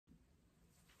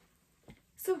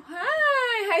So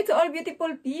hi to all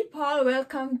beautiful people.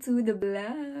 Welcome to the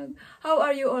vlog. How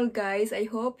are you all, guys? I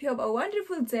hope you have a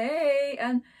wonderful day.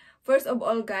 And first of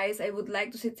all, guys, I would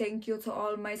like to say thank you to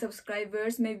all my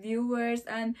subscribers, my viewers,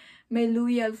 and my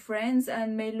loyal friends,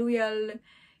 and my loyal,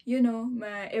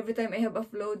 every time I have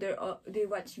upload, they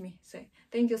watch me. So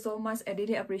thank you so much. I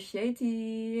really appreciate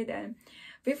it. And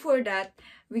before that,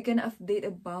 we're gonna update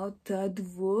about the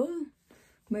wool,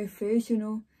 my face.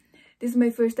 This is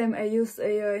my first time I use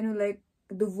like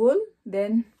the wool.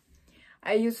 Then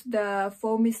I use the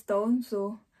foamy stone.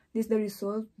 So this is the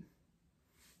result.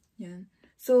 Yan.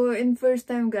 So in first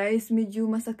time, guys, medyo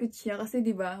masakit siya kasi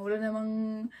 'di ba? Wala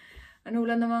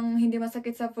namang hindi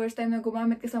masakit sa first time na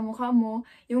gumamit ka sa mukha mo.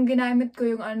 Yung ginamit ko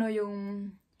yung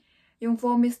yung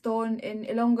foamy stone in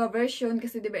Ilongga version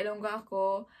kasi 'di ba Ilongga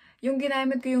ako. Yung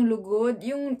ginamit ko yung lugod,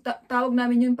 yung tawag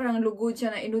namin yun parang lugod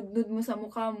siya na inudnud mo sa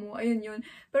mukha mo. Ayun yun.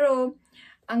 Pero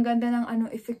ang ganda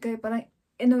ng effect kay parang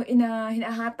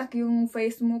hinahatak yung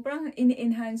face mo, parang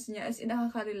ini-enhance niya as in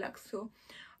nakaka-relax. So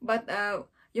but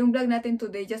yung vlog natin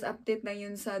today, just update na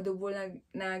yun sa double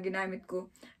na ginamit ko.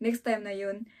 Next time na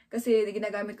yun kasi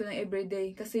ginagamit ko ng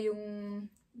everyday kasi yung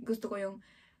gusto ko yung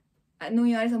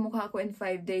nangyari sa mukha ko in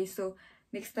 5 days. So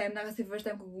next time na kasi first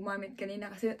time ko gumamit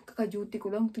kanina kasi kaka-duty ko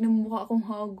lang. Tingnan mo mukha akong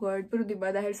haggard. Pero diba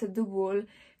dahil sa double,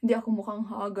 hindi ako mukhang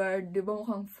haggard. Diba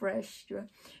mukhang fresh. Diba?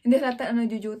 Hindi lahat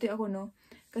duty ako, no?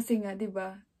 Kasi nga,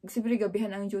 diba? Siyempre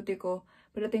gabihan ang duty ko.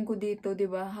 Pagdating ko dito,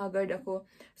 diba? Haggard ako.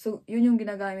 So, yun yung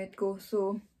ginagamit ko.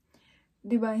 So,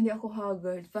 diba? Hindi ako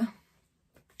haggard pa.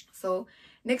 So,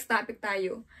 next topic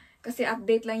tayo. Kasi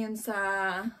update lang yun sa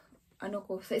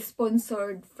sa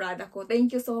sponsored product ko.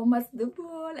 Thank you so much,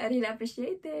 Double. I really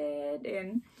appreciate it.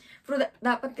 And, pero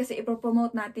dapat kasi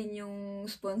ipropromote natin yung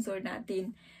sponsor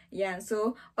natin. Yan.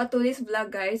 So, for today's vlog,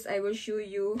 guys, I will show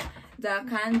you the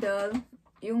candle.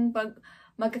 Yung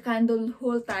magka-candle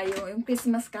haul tayo. Yung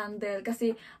Christmas candle.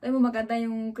 Kasi, alam mo, maganda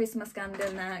yung Christmas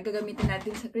candle na gagamitin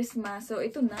natin sa Christmas. So,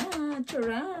 ito na.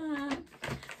 Charan!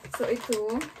 So,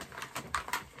 ito.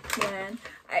 Yan.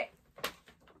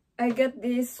 I got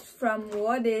this from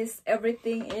Woodies.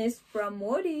 Everything is from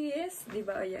Woodies.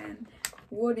 Diba? Ayan.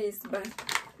 Woodies.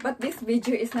 But this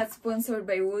video is not sponsored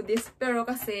by Woodies. Pero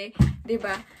kasi,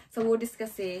 diba? Sa Woodies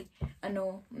kasi,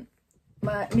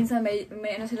 minsan may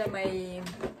sila may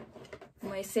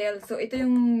sale. So, ito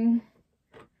yung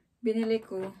binili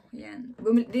ko. Ayan.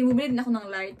 Bumili din ako ng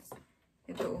lights.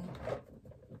 Ito.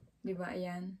 Diba?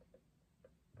 Ayan.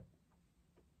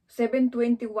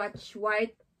 720 watts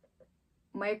white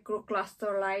micro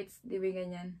cluster lights, di ba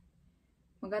ganyan?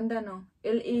 Maganda, no?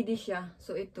 LED siya.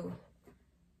 So, ito.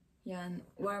 Yan.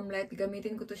 Warm light.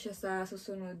 Gamitin ko to siya sa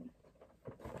susunod.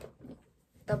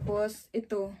 Tapos,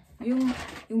 ito. Yung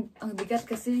ang bigat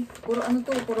kasi. Puro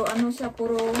puro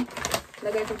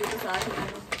lagay ko dito sa akin,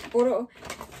 Puro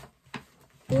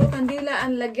kandila.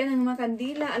 Ang lagyan ng mga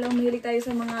kandila. Alam, mahilig tayo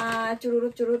sa mga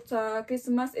chururut-churut sa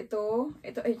Christmas. Ito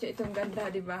ang ganda,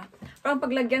 di ba? Parang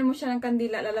paglagyan mo siya ng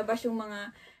kandila, lalabas yung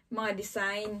mga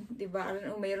design, 'di ba?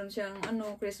 Mayroon siyang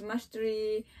Christmas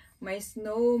tree, may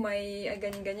snow, may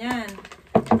ganyan-ganyan.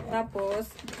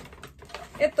 Tapos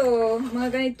ito,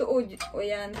 mga ganito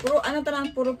ayan,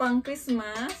 puro pang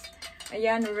Christmas.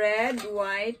 Ayan, red,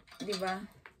 white, 'di ba?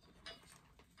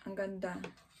 Ang ganda.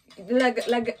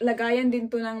 Lagayan din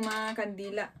to ng mga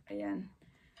kandila. Ayan.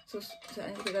 So,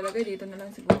 saan ko ilalagay? Dito na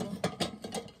lang siguro.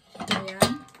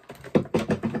 Ayan.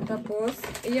 Tapos,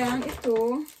 ayan,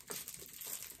 ito.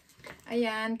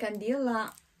 Ayan,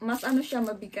 kandila. Mas siya,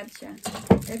 mabigat siya.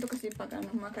 Ito kasi pag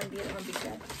mga kandila,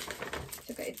 mabigat.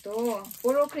 Tsaka ito.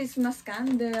 Puro Christmas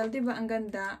candle. Diba? Ang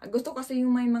ganda. Gusto kasi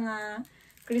yung may mga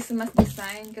Christmas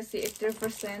design. Kasi it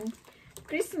represent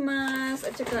Christmas.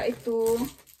 At tsaka ito.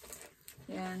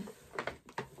 Ayan.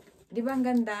 Diba? Ang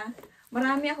ganda.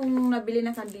 Marami akong nabili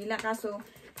na kandila. Kaso,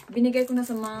 binigay ko na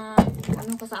sa mga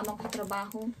kasama ko sa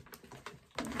trabaho.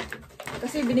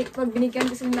 Kasi pag binigyan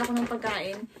kasi nila ako ng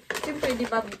pagkain, siyempre, di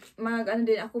ba,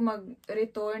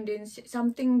 mag-return din,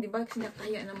 something, di ba, kasi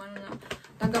nakaya naman na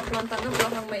tanggap lang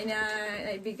ang may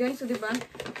naibigay. So, di ba,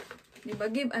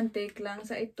 give and take lang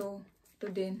sa ito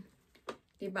din.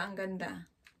 Di ba, ang ganda,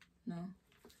 no?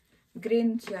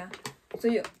 Green siya. So,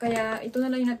 kaya, ito na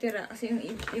lang yung natira. Kasi yung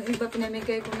iba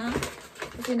pinamigay ko na,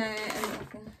 kasi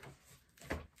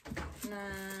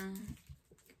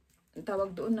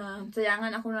tawag doon na sayangan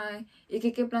ako na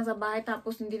ikikip lang sa bahay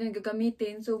tapos hindi na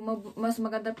gagamitin. So, mas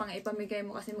maganda pang ipamigay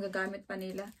mo kasi magagamit pa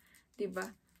nila. Diba?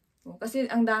 Kasi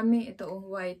ang dami. Ito,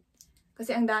 white.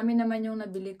 Kasi ang dami naman yung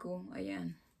nabili ko.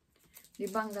 Ayan.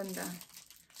 Diba? Ang ganda.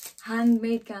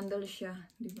 Handmade candle siya.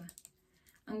 Diba?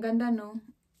 Ang ganda, no?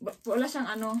 Wala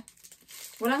siyang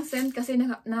Walang scent kasi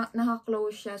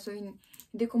naka-close siya. So,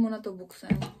 hindi ko muna to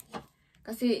buksan.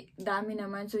 Kasi, dami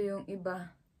naman. So, yung iba.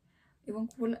 Iwan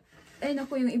ko wala. Ay,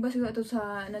 naku, yung iba siguro ito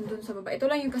nandun sa baba. Ito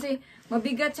lang yung kasi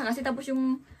mabigat siya. Kasi tapos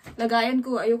yung lagayan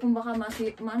ko, ayokong baka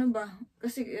ano ba?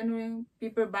 Kasi, ano yung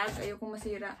paper bag, ayokong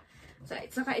masira.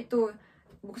 Saka ito,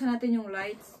 buksan natin yung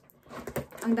lights.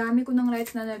 Ang dami ko ng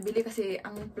lights na nabili kasi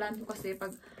ang plan ko kasi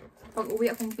pag uwi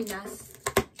akong Pinas,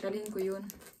 dalhin ko yun.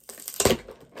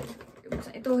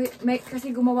 Ito,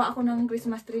 kasi gumawa ako ng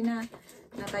Christmas tree na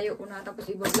natayo ko na. Tapos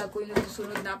i-vlog ko yung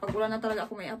susunod na. Pag wala na talaga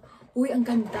ako may up. Uy, ang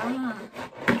ganda.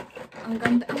 Ang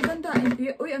ganda.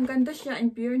 Uy, ang ganda siya.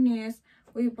 In fairness.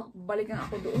 Uy, balikan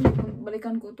ako doon.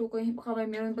 Balikan ko to. Kaya baka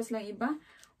may meron pa silang iba.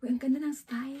 Uy, ang ganda ng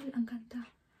style. Ang ganda.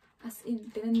 As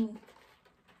in, tingnan mo.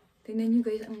 Tingnan nyo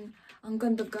guys. Ang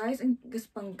ganda guys. Ang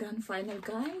pang grand final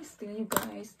guys. Tingnan nyo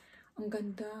guys. Ang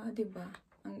ganda. Diba?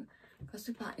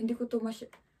 Kasi pa, hindi ko to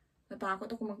natakot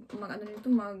ako ano nito,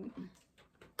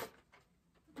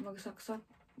 magsaksak.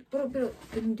 Pero,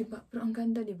 diba? Pero ang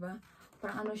ganda, diba?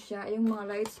 Parang ano siya, yung mga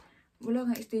lights, wala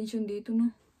kang extension dito,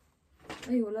 no?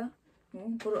 Ay, wala.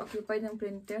 No? Puro occupied ng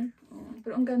printer.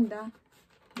 Pero ang ganda.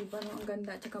 Diba, no? Ang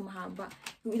ganda, tsaka mahaba.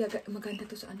 Yung maganda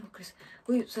to sa ano, Chris.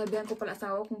 Uy, sabihan ko pala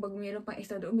asawa kung pag mayroon pang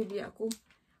extra doon, bibili ako.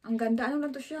 Ang ganda, ano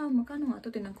lang to siya? Magkano nga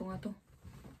to? Tinan ko nga to.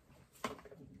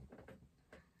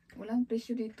 Walang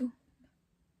presyo dito.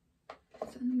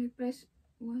 Saan may price?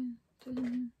 1, 2,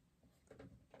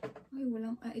 ay,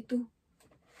 walang, ito.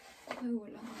 Ay,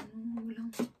 walang,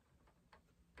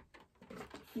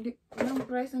 walang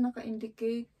price na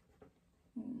naka-indicate.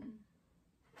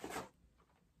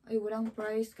 Ay, walang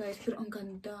price, guys. Pero ang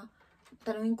ganda.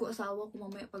 Tanungin ko asawa ko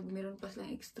mamaya pag meron pa silang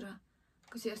extra.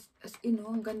 Kasi as in,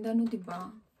 ang ganda, no,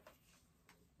 diba?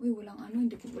 Uy, walang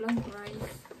walang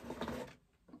price.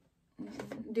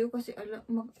 Hindi ko kasi,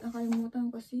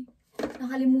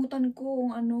 nakalimutan ko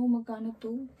kung magkano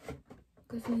to.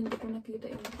 Kasi hindi ko nakita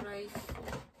yung price.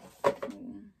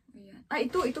 Ayan.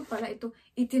 Ito pala. Ito.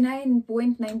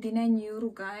 89.99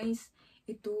 euro, guys.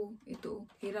 Ito.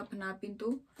 Hirap hanapin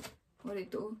to. Or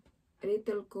ito.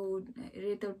 Retail code.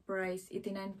 Retail price.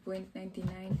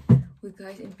 89.99. Uy,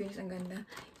 guys. In fairness, ang ganda.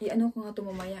 Ano ko nga to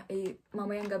mamaya.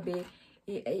 Mamayang gabi.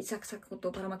 Saksak ko to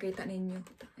para makita ninyo.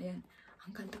 Ayan.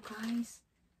 Ang ganda, guys.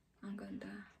 Ang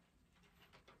ganda.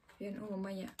 Ayan,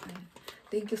 mamaya.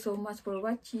 Thank you so much for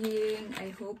watching.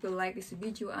 I hope you like this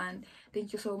video and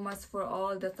thank you so much for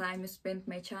all the time you spent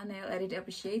my channel. I really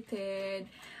appreciate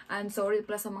it. And sorry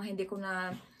pala sa mga hindi ko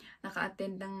na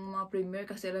naka-attend ng mga premiere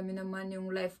kasi alam niyo naman yung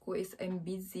life ko is I'm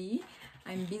busy.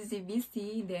 I'm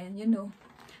busy. Then, you know,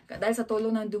 dahil sa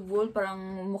tulong ng Dubol, parang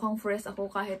mukhang fresh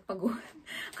ako kahit pagod.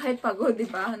 Kahit pagod, di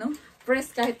ba? No?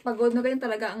 Fresh kahit pagod. No, ganyan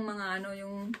talaga ang mga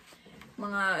yung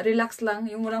mga relax lang,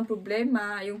 yung walang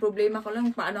problema. Yung problema ko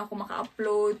lang, paano ako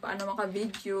maka-upload, paano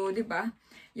maka-video, di ba?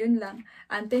 Yun lang.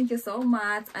 And thank you so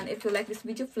much. And if you like this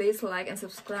video, please like and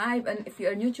subscribe. And if you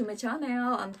are new to my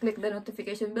channel, and click the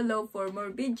notification below for more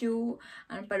video.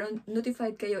 And para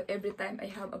notified kayo every time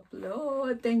I have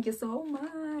upload. Thank you so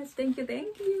much. Thank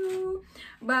you.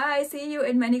 Bye. See you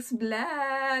in my next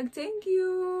vlog. Thank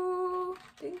you.